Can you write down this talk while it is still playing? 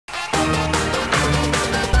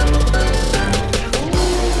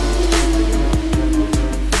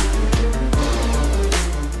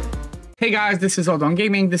Hey guys, this is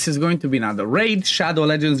OddOneGaming. This is going to be another Raid Shadow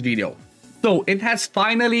Legends video. So it has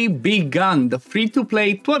finally begun. The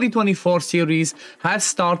free-to-play 2024 series has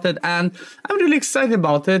started and I'm really excited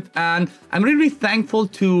about it, and I'm really thankful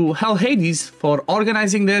to Hell Hades for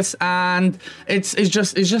organizing this, and it's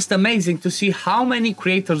just amazing to see how many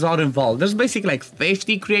creators are involved. There's basically like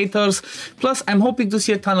 50 creators, plus I'm hoping to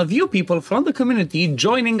see a ton of you people from the community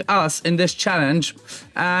joining us in this challenge.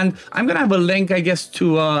 And I'm gonna have a link, I guess,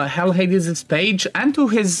 to Hell Hades' page and to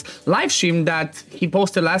his live stream that he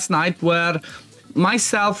posted last night, where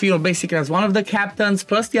myself, basically as one of the captains,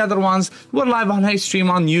 plus the other ones were live on his stream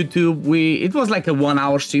on YouTube. It was like a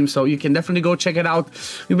 1-hour stream, so you can definitely go check it out.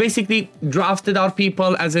 We basically drafted our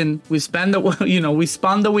people, as in we spun the we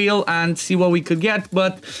spun the wheel and see what we could get.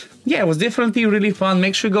 But yeah, it was definitely really fun.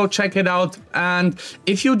 Make sure you go check it out. And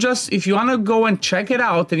if you want to go and check it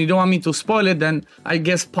out and you don't want me to spoil it, then I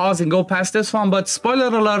guess pause and go past this one. But spoiler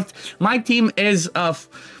alert, my team is of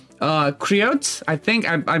Kreutz. I think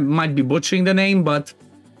I might be butchering the name, but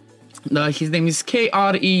his name is Kreutz,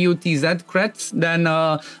 Kreutz. Then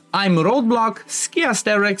I'm Roadblock, Ski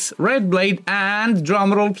Asterix, Red Blade, and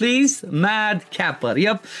drumroll please, Mad Capper.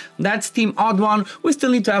 Yep, that's Team Odd One. We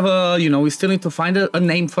still need to have a, we still need to find a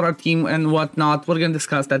name for our team and whatnot. We're gonna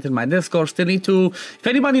discuss that in my Discord. Still need to, if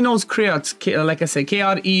anybody knows Kreutz, like I say,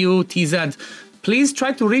 Kreutz, please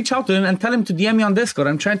try to reach out to him and tell him to DM me on Discord.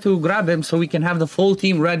 I'm trying to grab him so we can have the full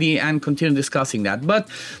team ready and continue discussing that. But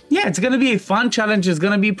yeah, it's going to be a fun challenge. It's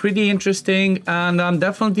going to be pretty interesting. And I'm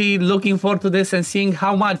definitely looking forward to this and seeing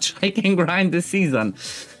how much I can grind this season.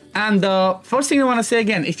 And first thing I want to say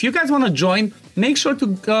again, if you guys want to join, make sure to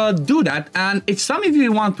do that. And if some of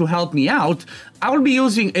you want to help me out, I will be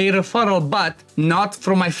using a referral, but not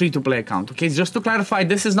from my free-to-play account. Okay, just to clarify,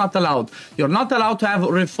 this is not allowed. You're not allowed to have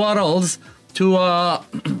referrals to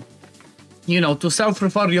to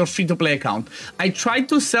self-refer your free-to-play account. I tried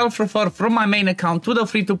to self-refer from my main account to the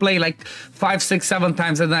free-to-play like 5, 6, 7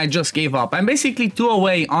 times, and then I just gave up. I'm basically 2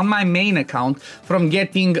 away on my main account from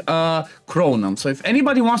getting Chronum. So if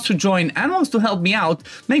anybody wants to join and wants to help me out,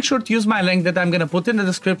 make sure to use my link that I'm gonna put in the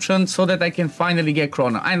description so that I can finally get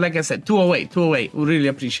Chronum. And like I said, 2 away. We really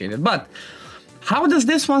appreciate it. But how does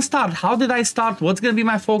this one start? How did I start? What's going to be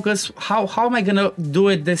my focus? How am I going to do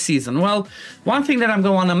it this season? Well, one thing that I'm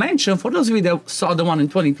going to want to mention, for those of you that saw the one in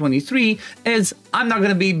 2023, is I'm not going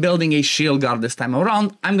to be building a shield guard this time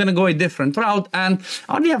around. I'm going to go a different route, and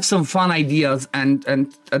I already have some fun ideas and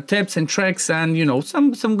tips and tricks and,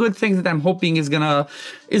 some good things that I'm hoping is going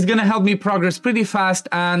to help me progress pretty fast.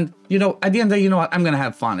 And, at the end of the day, I'm going to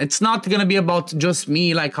have fun. It's not going to be about just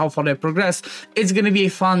me, like how far I progress. It's going to be a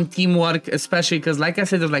fun teamwork, especially because, like I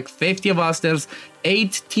said, there's like 50 of us. There's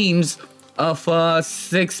 8 teams of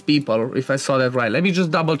 6 people, if I saw that right. Let me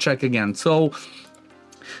just double check again. So,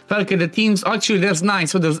 okay, the teams, actually there's 9,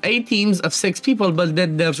 so there's 8 teams of 6 people, but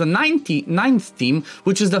then there's a 9th team,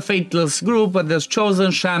 which is the Fateless group, but there's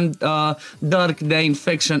Chosen, Sham, Dark, Dane,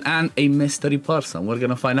 Fiction, and a mystery person. We're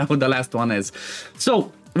gonna find out who the last one is.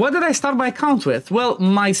 So, what did I start my account with? Well,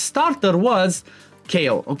 my starter was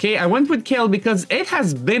Kale, okay? I went with Kale because it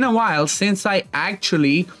has been a while since I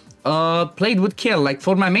actually played with Kale. Like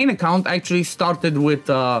for my main account, I actually started with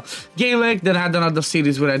Gaelic, then I had another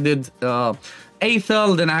series where I did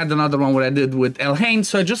Aethel, then I had another one where I did with Elhain.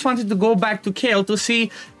 So I just wanted to go back to Kale to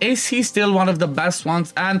see, is he still one of the best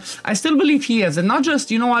ones? And I still believe he is. And not just,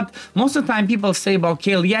 most of the time people say about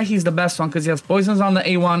Kale, yeah, he's the best one because he has poisons on the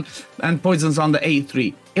A1 and poisons on the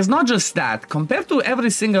A3. It's not just that. Compared to every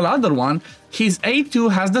single other one, his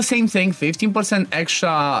A2 has the same thing, 15%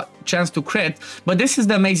 extra chance to crit, but this is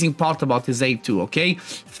the amazing part about his A2, okay?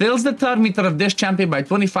 Fills the turn meter of this champion by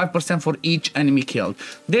 25% for each enemy killed.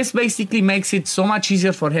 This basically makes it so much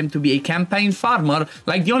easier for him to be a campaign farmer.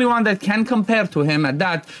 Like the only one that can compare to him at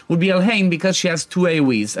that would be Elhain, because she has 2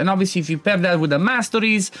 AoEs. And obviously if you pair that with the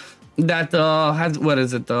masteries, that has, what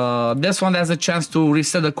is it? This one has a chance to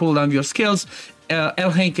reset the cooldown of your skills.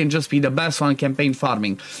 Elhain can just be the best one campaign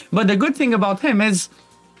farming. But the good thing about him is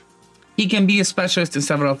he can be a specialist in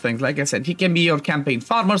several things. Like I said, he can be your campaign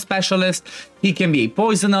farmer specialist. He can be a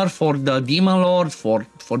poisoner for the Demon Lord, for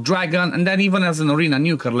Dragon, and then even as an arena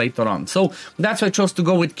nuker later on. So that's why I chose to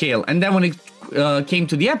go with Kale. And then when it came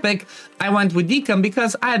to the Epic, I went with Deacon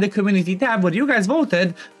because I had a community tab where you guys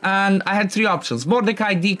voted, and I had 3 options: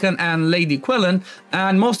 Mordecai, Deacon, and Lady Quillen.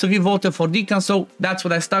 And most of you voted for Deacon, so that's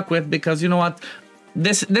what I stuck with, because you know what?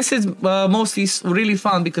 This is mostly really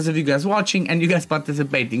fun because of you guys watching and you guys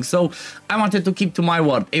participating. So I wanted to keep to my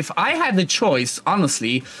word. If I had the choice,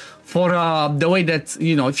 honestly, the way that,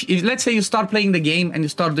 you know, if let's say you start playing the game and you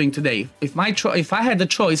start doing today, if I had the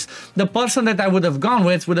choice, the person that I would have gone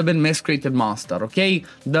with would have been Miscreated Monster. Okay,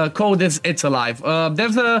 the code is It's Alive.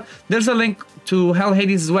 There's a link to Hell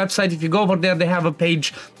Hades' website. If you go over there, they have a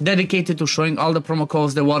page dedicated to showing all the promo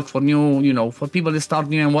codes that work for new, you know, for people that start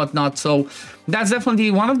new and whatnot. So that's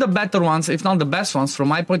definitely one of the better ones, if not the best ones from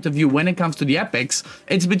my point of view when it comes to the epics.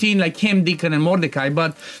 It's between like him, Deacon, and Mordecai.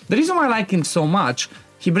 But the reason why I like him so much,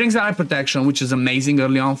 he brings eye protection, which is amazing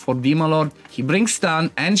early on for Demon Lord. He brings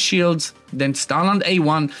stun and shields, then stun on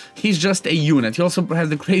A1. He's just a unit. He also has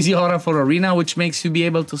the crazy aura for Arena, which makes you be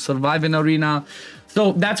able to survive in Arena.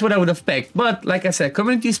 So that's what I would have picked. But like I said,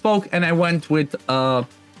 community spoke, and I went with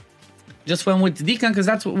just went with Deacon because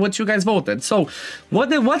that's what you guys voted. So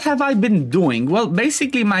what have I been doing? Well,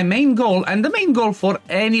 basically my main goal, and the main goal for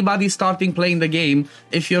anybody starting playing the game,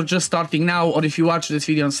 if you're just starting now or if you watch this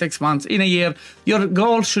video in 6 months, in a year, your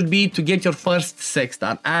goal should be to get your first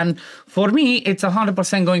 6-star. And for me, it's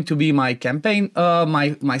 100% going to be my campaign,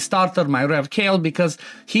 my starter, my rare Kale, because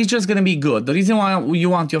he's just going to be good. The reason why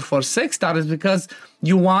you want your first 6-star is because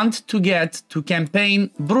you want to get to campaign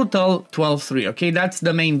brutal 12-3, okay? That's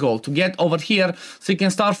the main goal, to get over here so you can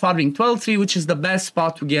start farming 12-3, which is the best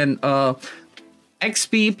spot to get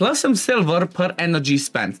XP plus some silver per energy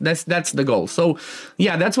spent. That's the goal. So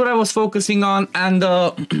yeah, that's what I was focusing on. And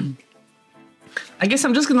I guess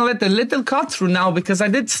I'm just gonna let a little cut through now, because I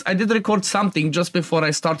did record something just before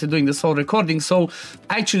I started doing this whole recording. So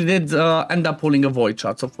I actually did end up pulling a void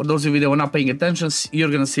shot. So for those of you that were not paying attention, you're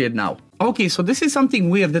gonna see it now. Okay, so this is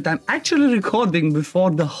something weird that I'm actually recording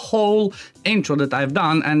before the whole intro that I've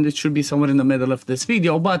done, and it should be somewhere in the middle of this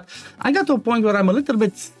video, but I got to a point where I'm a little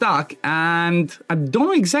bit stuck and I don't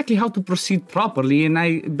know exactly how to proceed properly, and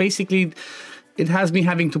it has me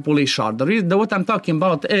having to pull a shot. What I'm talking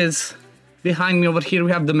about is, behind me over here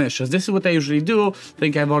we have the missions. This is what I usually do. I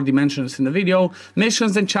think I've already mentioned this in the video.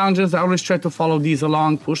 Missions and challenges, I always try to follow these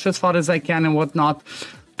along, push as far as I can and whatnot.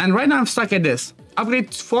 And right now I'm stuck at this.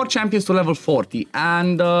 Upgrade 4 champions to level 40.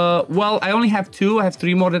 And, well, I only have 2. I have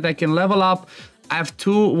 3 more that I can level up. I have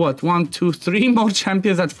 3 more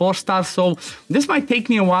champions at 4 stars. So this might take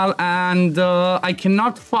me a while, and I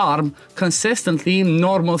cannot farm consistently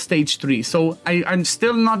normal stage 3. So I'm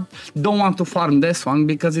still don't want to farm this one,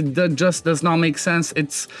 because it just does not make sense.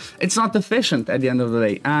 It's not efficient at the end of the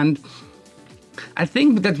day. And I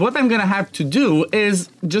think that what I'm gonna have to do is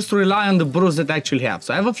just rely on the brews that I actually have.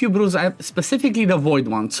 So I have a few brews, I have specifically the void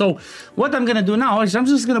one. So what I'm gonna do now is I'm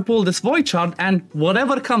just gonna pull this void shard, and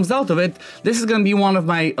whatever comes out of it, this is gonna be one of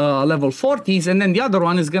my level 40s, and then the other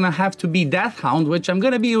one is gonna have to be Death Hound, which I'm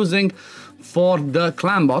gonna be using for the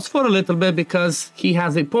clan boss for a little bit, because he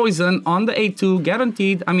has a poison on the A2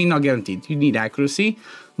 guaranteed. I mean, not guaranteed, you need accuracy,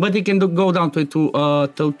 but he can go down to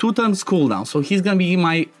 2 turns cooldown. So he's gonna be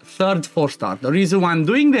my third 4-star. The reason why I'm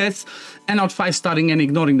doing this and not 5-starring and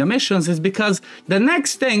ignoring the missions is because the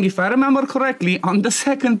next thing, if I remember correctly, on the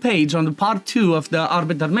second page, on the part 2 of the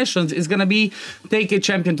Arbiter missions, is gonna be take a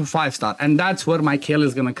champion to 5-star, and that's where my kill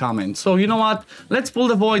is gonna come in. So you know what? Let's pull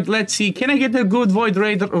the void. Let's see, can I get a good void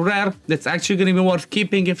rare that's actually gonna be worth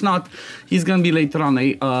keeping? If not, he's gonna be later on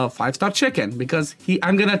a 5-star chicken, because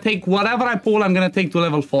I'm gonna take whatever I pull, I'm gonna take to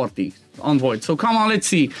level 40 on void. So come on, let's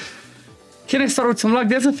see. Can I start with some luck?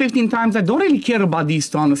 There's a 15 times. I don't really care about these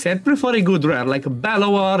two, honestly. I'd prefer a good rare, like a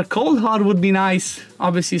Bellower, Cold Heart would be nice.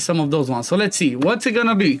 Obviously, some of those ones. So let's see. What's it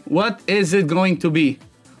gonna be? What is it going to be?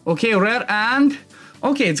 Okay, rare, and...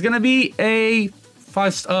 okay, it's gonna be a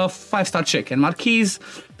 5-star chicken. Marquise,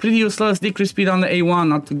 pretty useless. Decrease speed on the A1,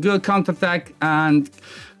 not too good. Counterattack, and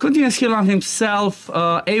continuous heal on himself.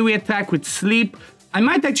 AoE attack with sleep. I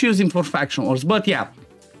might actually use him for faction wars, but yeah.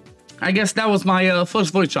 I guess that was my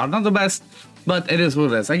first void shard. Not the best, but it is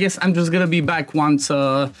what it is. I guess I'm just gonna be back once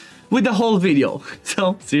with the whole video.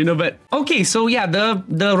 So, see you in a bit. Okay, so yeah, the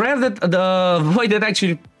void that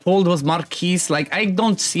actually pulled was Marquise. Like, I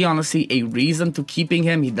don't see, honestly, a reason to keeping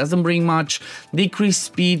him. He doesn't bring much. Decreased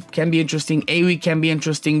speed can be interesting. AoE can be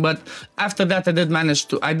interesting. But after that,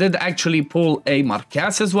 I did actually pull a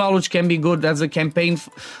Marquez as well, which can be good as a campaign,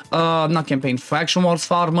 not campaign, faction wars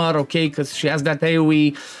farmer, okay, because she has that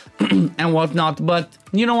AoE and whatnot. But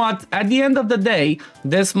you know what? At the end of the day,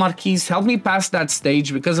 this Marquise helped me pass that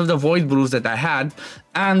stage because of the void brews that I had.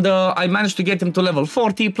 And I managed to get him to level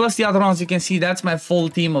 40, plus the other ones. You can see that's my full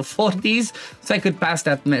team of 40s, so I could pass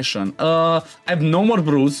that mission. I have no more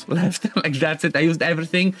brews left. Like, that's it. I used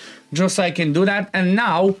everything just so I can do that. And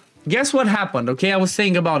now, guess what happened? Okay, I was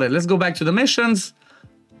saying about it. Let's go back to the missions.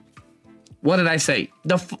 What did I say?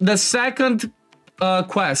 The second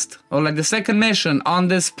quest, or like the second mission on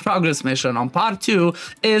this progress mission on part 2,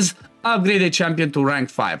 is upgrade a champion to rank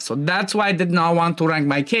 5. So that's why I did not want to rank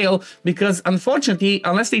my Kale, because unfortunately,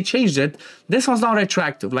 unless they changed it, this one's not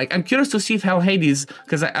retroactive. Like, I'm curious to see if Hell Hades,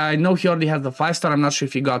 because I know he already has the 5-star, I'm not sure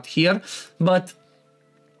if he got here, but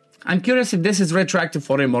I'm curious if this is retroactive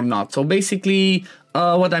for him or not. So basically,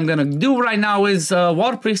 what I'm gonna do right now is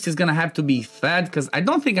War Priest is gonna have to be fed, because I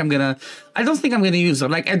don't think I'm gonna use her.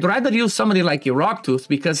 Like, I'd rather use somebody like a Rocktooth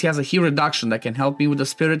because he has a heal reduction that can help me with the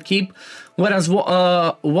Spirit Keep, whereas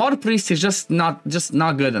War Priest is just not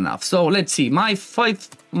good enough. So let's see, my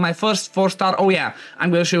first 4-star. Oh yeah,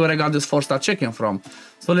 I'm gonna show you where I got this 4-star chicken from.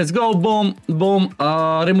 So let's go, boom, boom,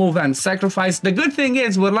 remove and sacrifice. The good thing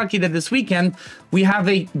is we're lucky that this weekend we have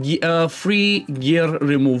a free gear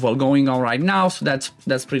removal going on right now, so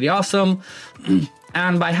that's pretty awesome.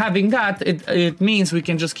 And by having that, it means we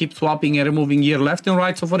can just keep swapping and removing gear left and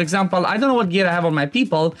right. So for example, I don't know what gear I have on my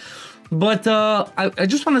people, but I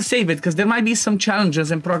just want to save it because there might be some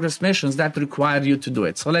challenges and progress missions that require you to do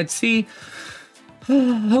it. So let's see.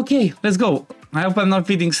 Okay, let's go. I hope I'm not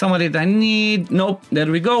feeding somebody that I need. Nope, there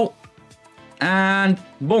we go. And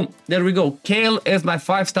boom, there we go. Kale is my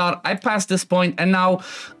 5-star. I passed this point, and now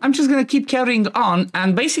I'm just gonna keep carrying on.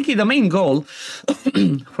 And basically the main goal,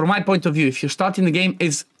 from my point of view, if you're starting the game,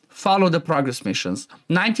 is follow the progress missions.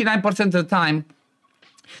 99% of the time,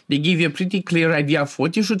 they give you a pretty clear idea of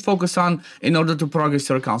what you should focus on in order to progress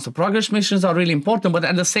your account. So progress missions are really important, but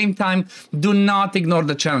at the same time, do not ignore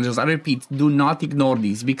the challenges. I repeat, do not ignore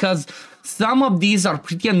these, because some of these are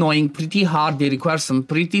pretty annoying, pretty hard. They require some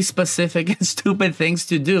pretty specific and stupid things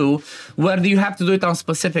to do, where you have to do it on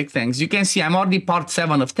specific things. You can see I'm already part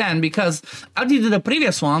 7 of 10 because I did the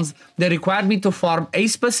previous ones. They required me to farm a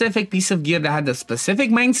specific piece of gear that had a specific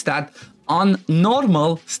main stat on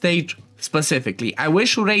normal stage specifically. I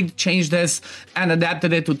wish Raid changed this and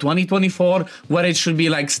adapted it to 2024, where it should be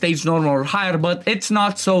like stage normal or higher, but it's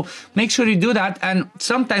not. So make sure you do that. And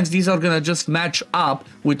sometimes these are gonna just match up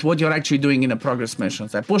with what you're actually doing in the progress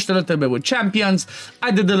missions. I pushed a little bit with champions.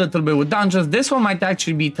 I did a little bit with dungeons. This one might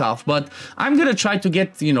actually be tough, but I'm gonna try to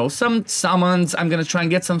get, you know, some summons. I'm gonna try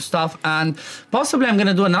and get some stuff, and possibly I'm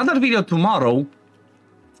gonna do another video tomorrow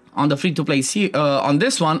on the free-to-play on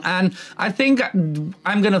this one, and I think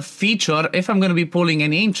I'm gonna feature if I'm gonna be pulling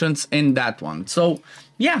any ancients in that one. So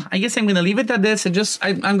yeah, I guess I'm gonna leave it at this, and just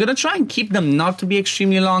I'm gonna try and keep them not to be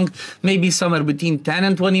extremely long, maybe somewhere between 10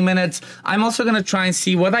 and 20 minutes. I'm also gonna try and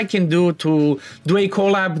see what I can do to do a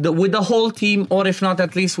collab with the whole team, or if not,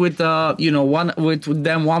 at least with you know, with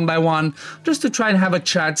them one by one, just to try and have a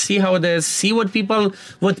chat, see how it is, see what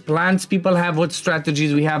plans people have, what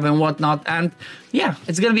strategies we have and whatnot. And yeah,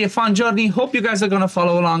 it's gonna be a fun journey. Hope you guys are gonna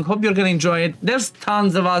follow along. Hope you're gonna enjoy it. There's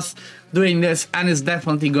tons of us doing this, and it's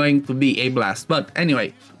definitely going to be a blast. But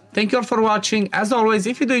anyway, thank you all for watching. As always,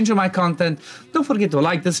 if you do enjoy my content, don't forget to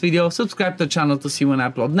like this video, subscribe to the channel to see when I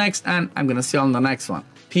upload next, and I'm gonna see you on the next one.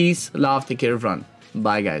 Peace, love, take care, everyone.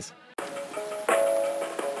 Bye, guys.